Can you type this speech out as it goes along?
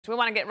We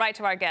want to get right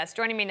to our guest.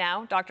 Joining me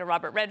now, Dr.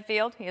 Robert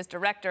Redfield. He is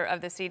director of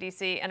the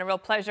CDC, and a real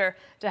pleasure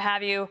to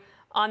have you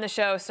on the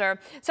show, sir.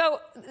 So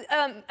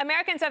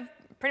Americans have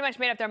pretty much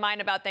made up their mind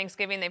about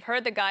Thanksgiving. They've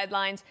heard the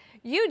guidelines.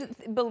 You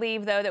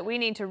believe, though, that we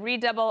need to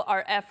redouble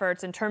our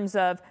efforts in terms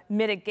of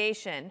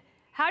mitigation.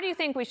 How do you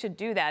think we should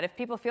do that if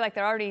people feel like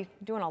they're already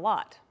doing a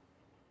lot?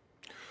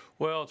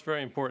 Well, it's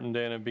very important,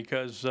 Dana,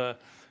 because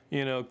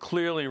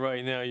clearly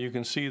right now you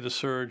can see the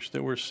surge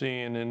that we're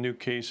seeing in new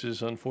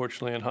cases,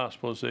 unfortunately, in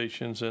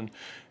hospitalizations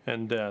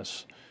and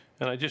deaths.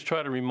 And I just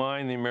try to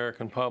remind the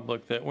American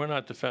public that we're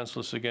not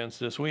defenseless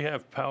against this. We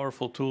have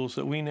powerful tools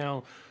that we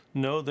now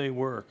know they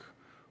work.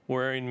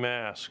 Wearing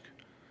masks,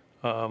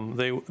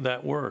 that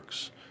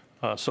works.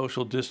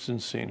 Social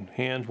distancing,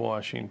 hand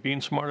washing, being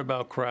smart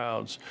about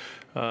crowds,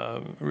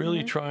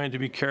 really trying to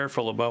be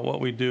careful about what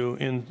we do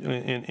in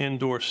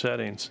indoor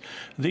settings.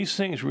 These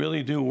things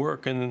really do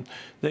work, and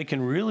they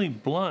can really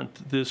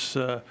blunt this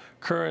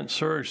current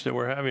surge that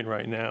we're having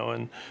right now.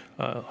 And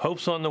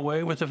hope's on the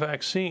way with the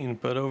vaccine,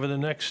 but over the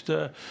next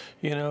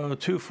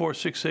 2, 4,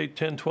 6, 8,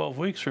 10, 12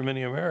 weeks for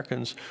many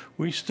Americans,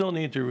 we still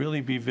need to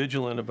really be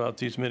vigilant about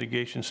these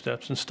mitigation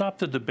steps and stop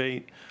the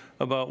debate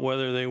about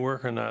whether they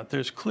work or not.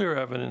 There's clear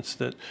evidence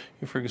that,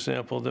 for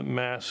example, that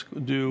masks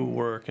do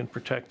work in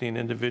protecting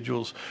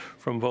individuals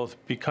from both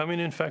becoming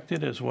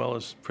infected as well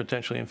as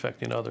potentially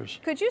infecting others.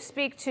 Could you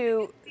speak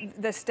to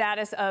the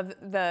status of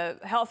the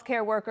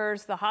healthcare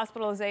workers, the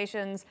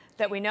hospitalizations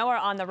that we know are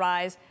on the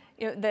rise?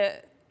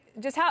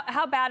 Just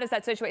how bad is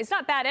that situation? It's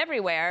not bad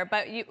everywhere,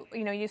 but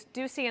you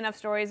do see enough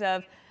stories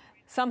of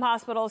some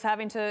hospitals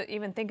having to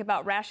even think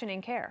about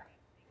rationing care.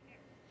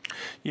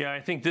 Yeah, I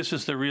think this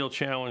is the real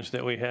challenge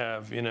that we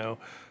have, and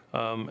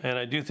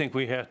I do think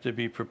we have to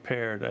be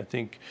prepared. I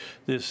think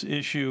this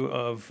issue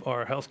of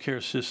our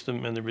healthcare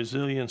system and the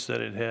resilience that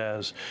it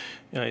has,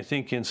 and I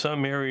think in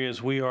some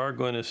areas we are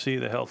going to see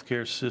the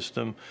healthcare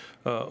system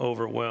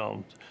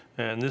overwhelmed.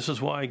 And this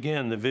is why,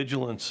 again, the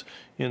vigilance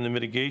in the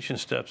mitigation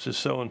steps is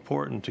so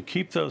important to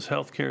keep those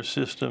healthcare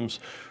systems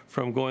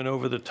from going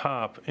over the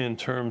top in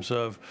terms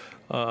of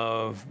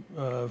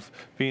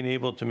being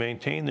able to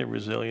maintain their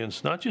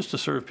resilience, not just to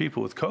serve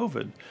people with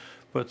COVID,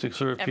 but to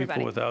serve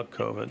people without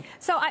COVID.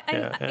 So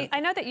I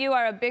know that you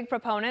are a big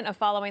proponent of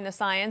following the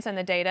science and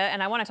the data,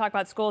 and I want to talk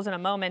about schools in a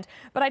moment,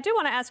 but I do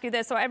want to ask you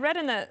this. So I read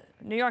in the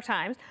New York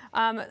Times,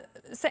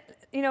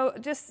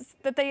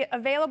 just that the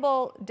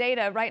available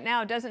data right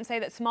now doesn't say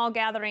that small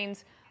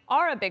gatherings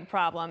are a big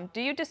problem.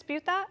 Do you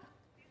dispute that?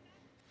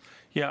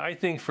 Yeah, I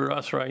think for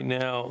us right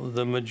now,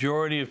 the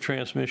majority of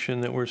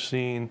transmission that we're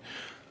seeing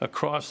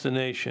across the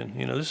nation,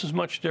 this is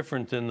much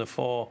different than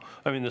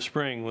the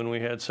spring when we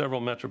had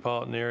several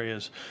metropolitan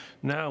areas.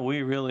 Now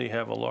we really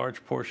have a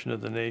large portion of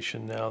the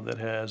nation now that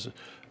has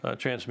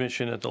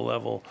transmission at the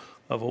level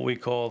of what we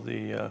call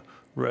the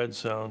red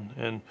zone.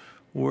 And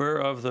we're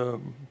of the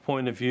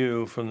point of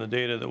view from the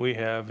data that we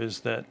have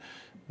is that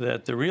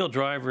the real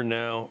driver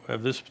now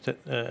of this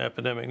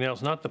epidemic now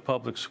is not the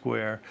public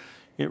square.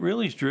 It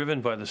really is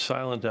driven by the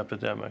silent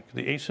epidemic,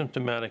 the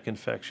asymptomatic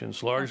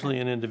infections, largely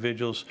in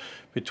individuals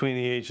between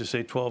the ages,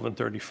 say, 12 and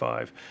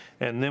 35.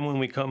 And then when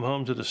we come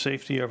home to the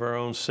safety of our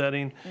own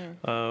setting,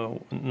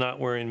 not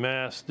wearing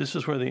masks, this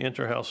is where the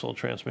inter-household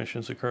transmission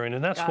is occurring.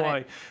 And that's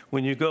why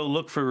when you go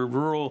look for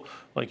rural,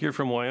 like you're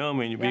from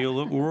Wyoming, you be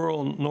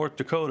rural North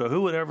Dakota,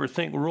 who would ever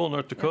think rural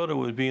North Dakota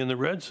would be in the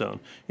red zone?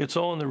 It's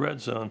all in the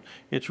red zone.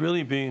 It's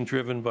really being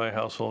driven by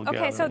household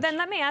gatherings. Okay, so then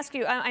let me ask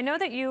you, I know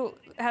that you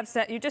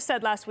just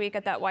said last week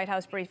at that White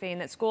House briefing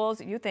that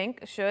schools, you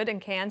think, should and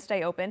can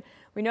stay open.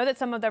 We know that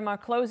some of them are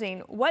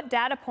closing. What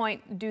data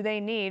point do they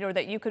need, or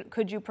that you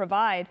could you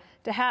provide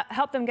to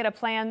help them get a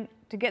plan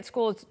to get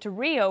schools to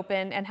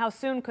reopen, and how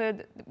soon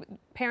could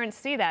parents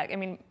see that? I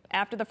mean,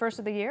 after the first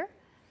of the year?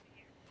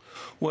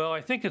 Well,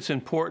 I think it's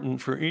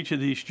important for each of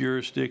these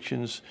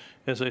jurisdictions,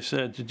 as I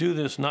said, to do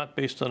this not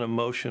based on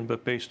emotion,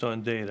 but based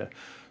on data.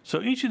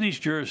 So each of these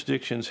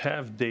jurisdictions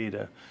have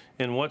data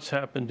in what's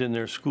happened in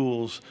their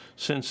schools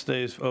since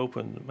they've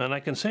opened. And I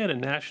can say at a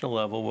national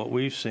level what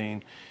we've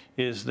seen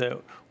is that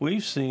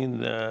we've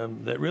seen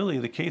that really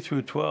the K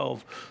through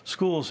 12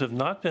 schools have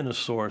not been a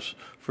source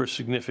for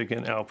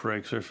significant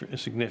outbreaks or for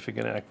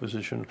significant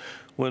acquisition.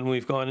 When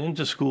we've gone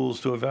into schools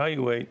to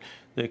evaluate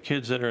the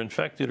kids that are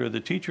infected or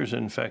the teachers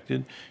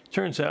infected, it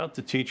turns out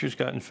the teachers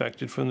got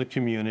infected from the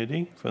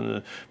community,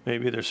 from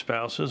maybe their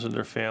spouses or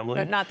their family.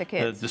 But not the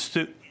kids.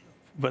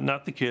 But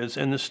not the kids.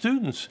 And the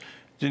students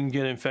didn't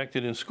get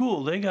infected in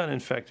school, they got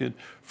infected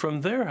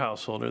from their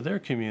household or their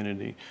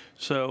community.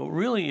 So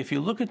really, if you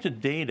look at the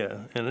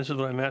data, and this is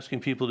what I'm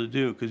asking people to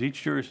do, because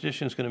each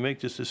jurisdiction is going to make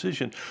this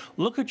decision,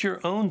 look at your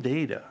own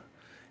data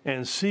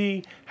and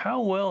see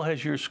how well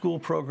has your school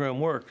program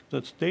worked.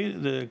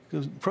 The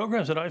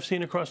programs that I've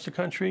seen across the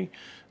country,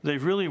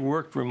 they've really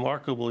worked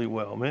remarkably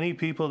well. Many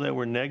people that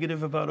were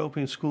negative about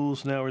opening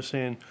schools now are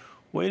saying,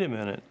 wait a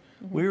minute,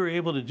 We were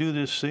able to do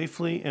this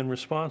safely and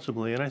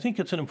responsibly. And I think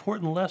it's an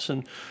important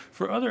lesson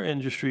for other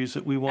industries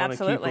that we want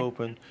to keep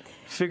open.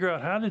 Figure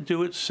out how to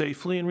do it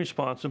safely and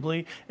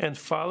responsibly, and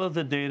follow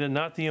the data,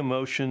 not the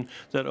emotion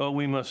that, oh,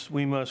 we must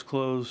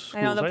close schools.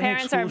 I know the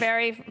parents are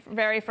very,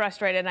 very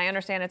frustrated, and I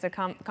understand it's a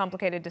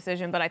complicated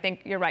decision, but I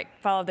think you're right.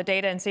 Follow the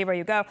data and see where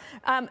you go.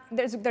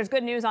 There's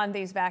good news on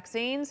these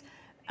vaccines.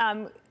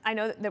 I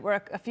know that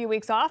we're a few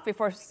weeks off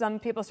before some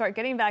people start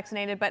getting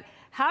vaccinated, but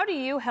how do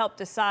you help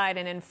decide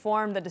and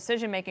inform the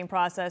decision-making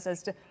process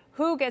as to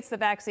who gets the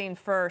vaccine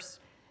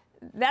first?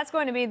 That's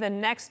going to be the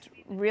next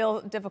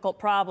real difficult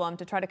problem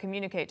to try to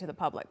communicate to the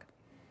public.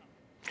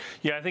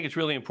 Yeah, I think it's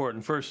really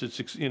important. First, it's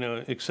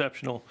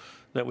exceptional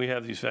that we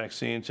have these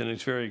vaccines, and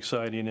it's very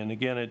exciting. And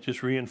again, it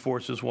just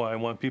reinforces why I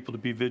want people to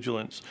be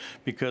vigilant,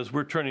 because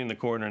we're turning the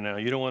corner now.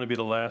 You don't want to be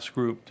the last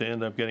group to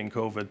end up getting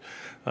COVID,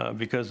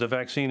 because the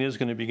vaccine is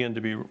going to begin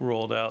to be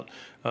rolled out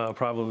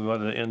probably by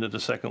the end of the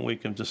second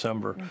week of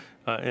December.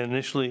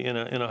 Initially in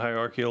a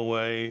hierarchical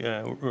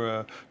way,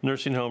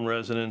 nursing home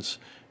residents,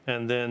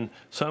 and then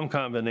some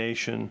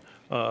combination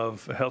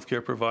of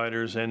healthcare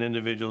providers and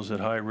individuals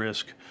at high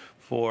risk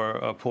for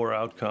a poor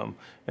outcome.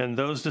 And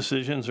those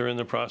decisions are in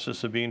the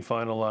process of being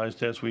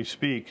finalized as we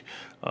speak.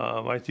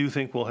 I do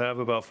think we'll have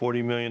about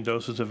 40 million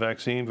doses of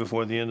vaccine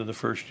before the end of the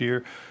first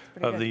year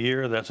of the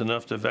year. That's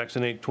enough to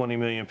vaccinate 20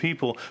 million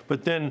people,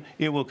 but then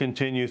it will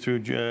continue through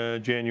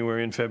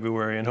January and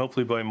February, and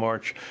hopefully by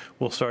March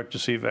we'll start to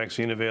see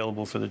vaccine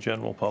available for the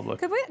general public.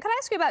 Can I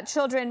ask you about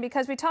children?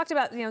 Because we talked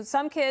about,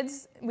 some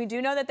kids, we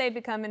do know that they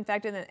become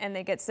infected and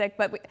they get sick,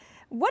 but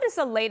what is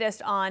the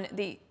latest on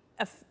the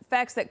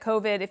effects that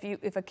COVID,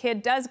 if a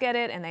kid does get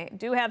it and they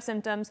do have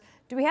symptoms,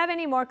 do we have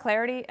any more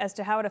clarity as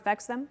to how it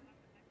affects them?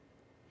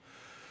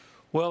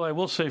 Well, I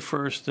will say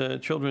first,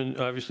 children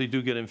obviously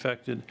do get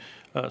infected.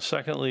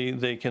 Secondly,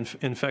 they can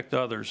infect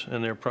others,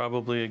 and they're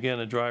probably, again,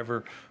 a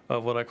driver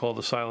of what I call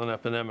the silent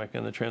epidemic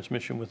and the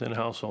transmission within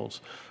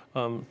households.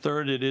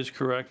 Third, it is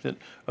correct that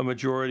a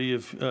majority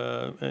of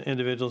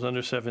individuals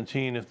under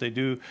 17, if they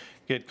do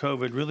get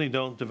COVID, really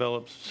don't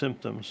develop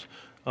symptoms.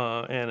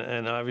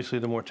 And obviously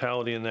the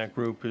mortality in that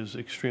group is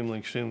extremely,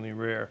 extremely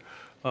rare.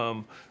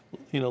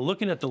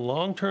 Looking at the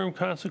long-term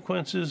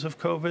consequences of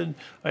COVID,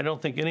 I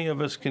don't think any of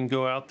us can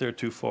go out there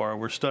too far.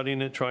 We're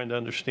studying it, trying to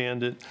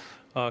understand it.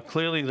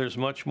 Clearly, there's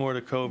much more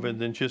to COVID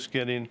than just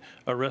getting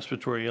a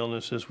respiratory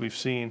illness, as we've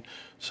seen.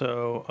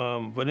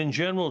 So, but in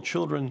general,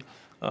 children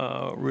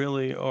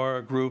really are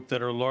a group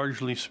that are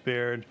largely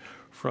spared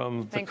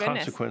from the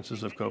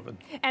consequences of COVID.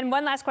 And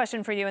one last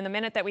question for you in the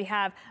minute that we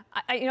have.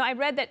 I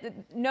read that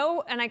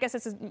and I guess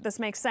this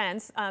makes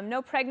sense,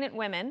 no pregnant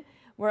women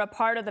were a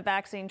part of the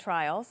vaccine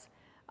trials.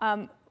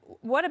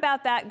 What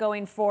about that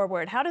going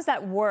forward? How does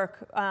that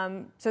work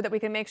so that we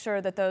can make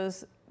sure that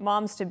those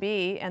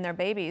moms-to-be and their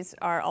babies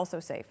are also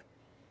safe?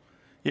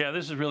 Yeah,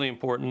 this is really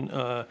important,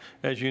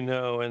 as you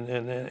know,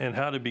 and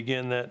how to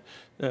begin that,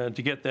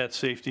 to get that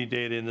safety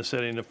data in the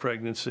setting of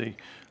pregnancy.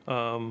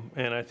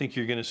 And I think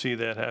you're going to see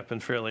that happen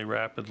fairly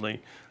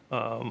rapidly.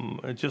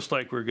 Just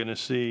like we're going to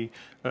see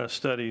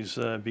studies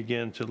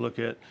begin to look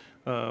at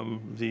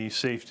the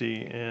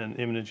safety and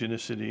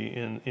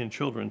immunogenicity in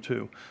children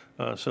too.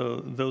 So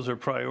those are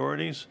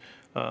priorities.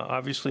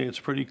 Obviously, it's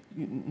pretty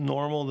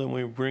normal that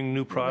we bring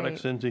new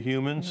products into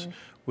humans.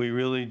 We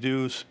really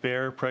do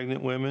spare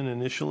pregnant women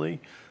initially,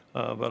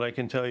 but I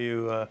can tell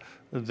you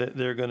that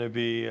they're going to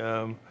be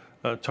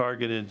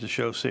targeted to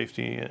show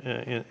safety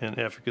and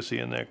efficacy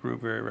in that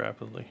group very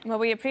rapidly. Well,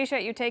 we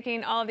appreciate you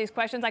taking all of these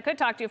questions. I could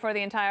talk to you for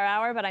the entire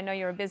hour, but I know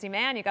you're a busy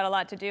man. You've got a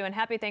lot to do, and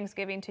happy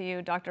Thanksgiving to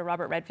you, Dr.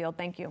 Robert Redfield.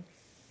 Thank you.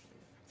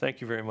 Thank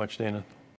you very much, Dana.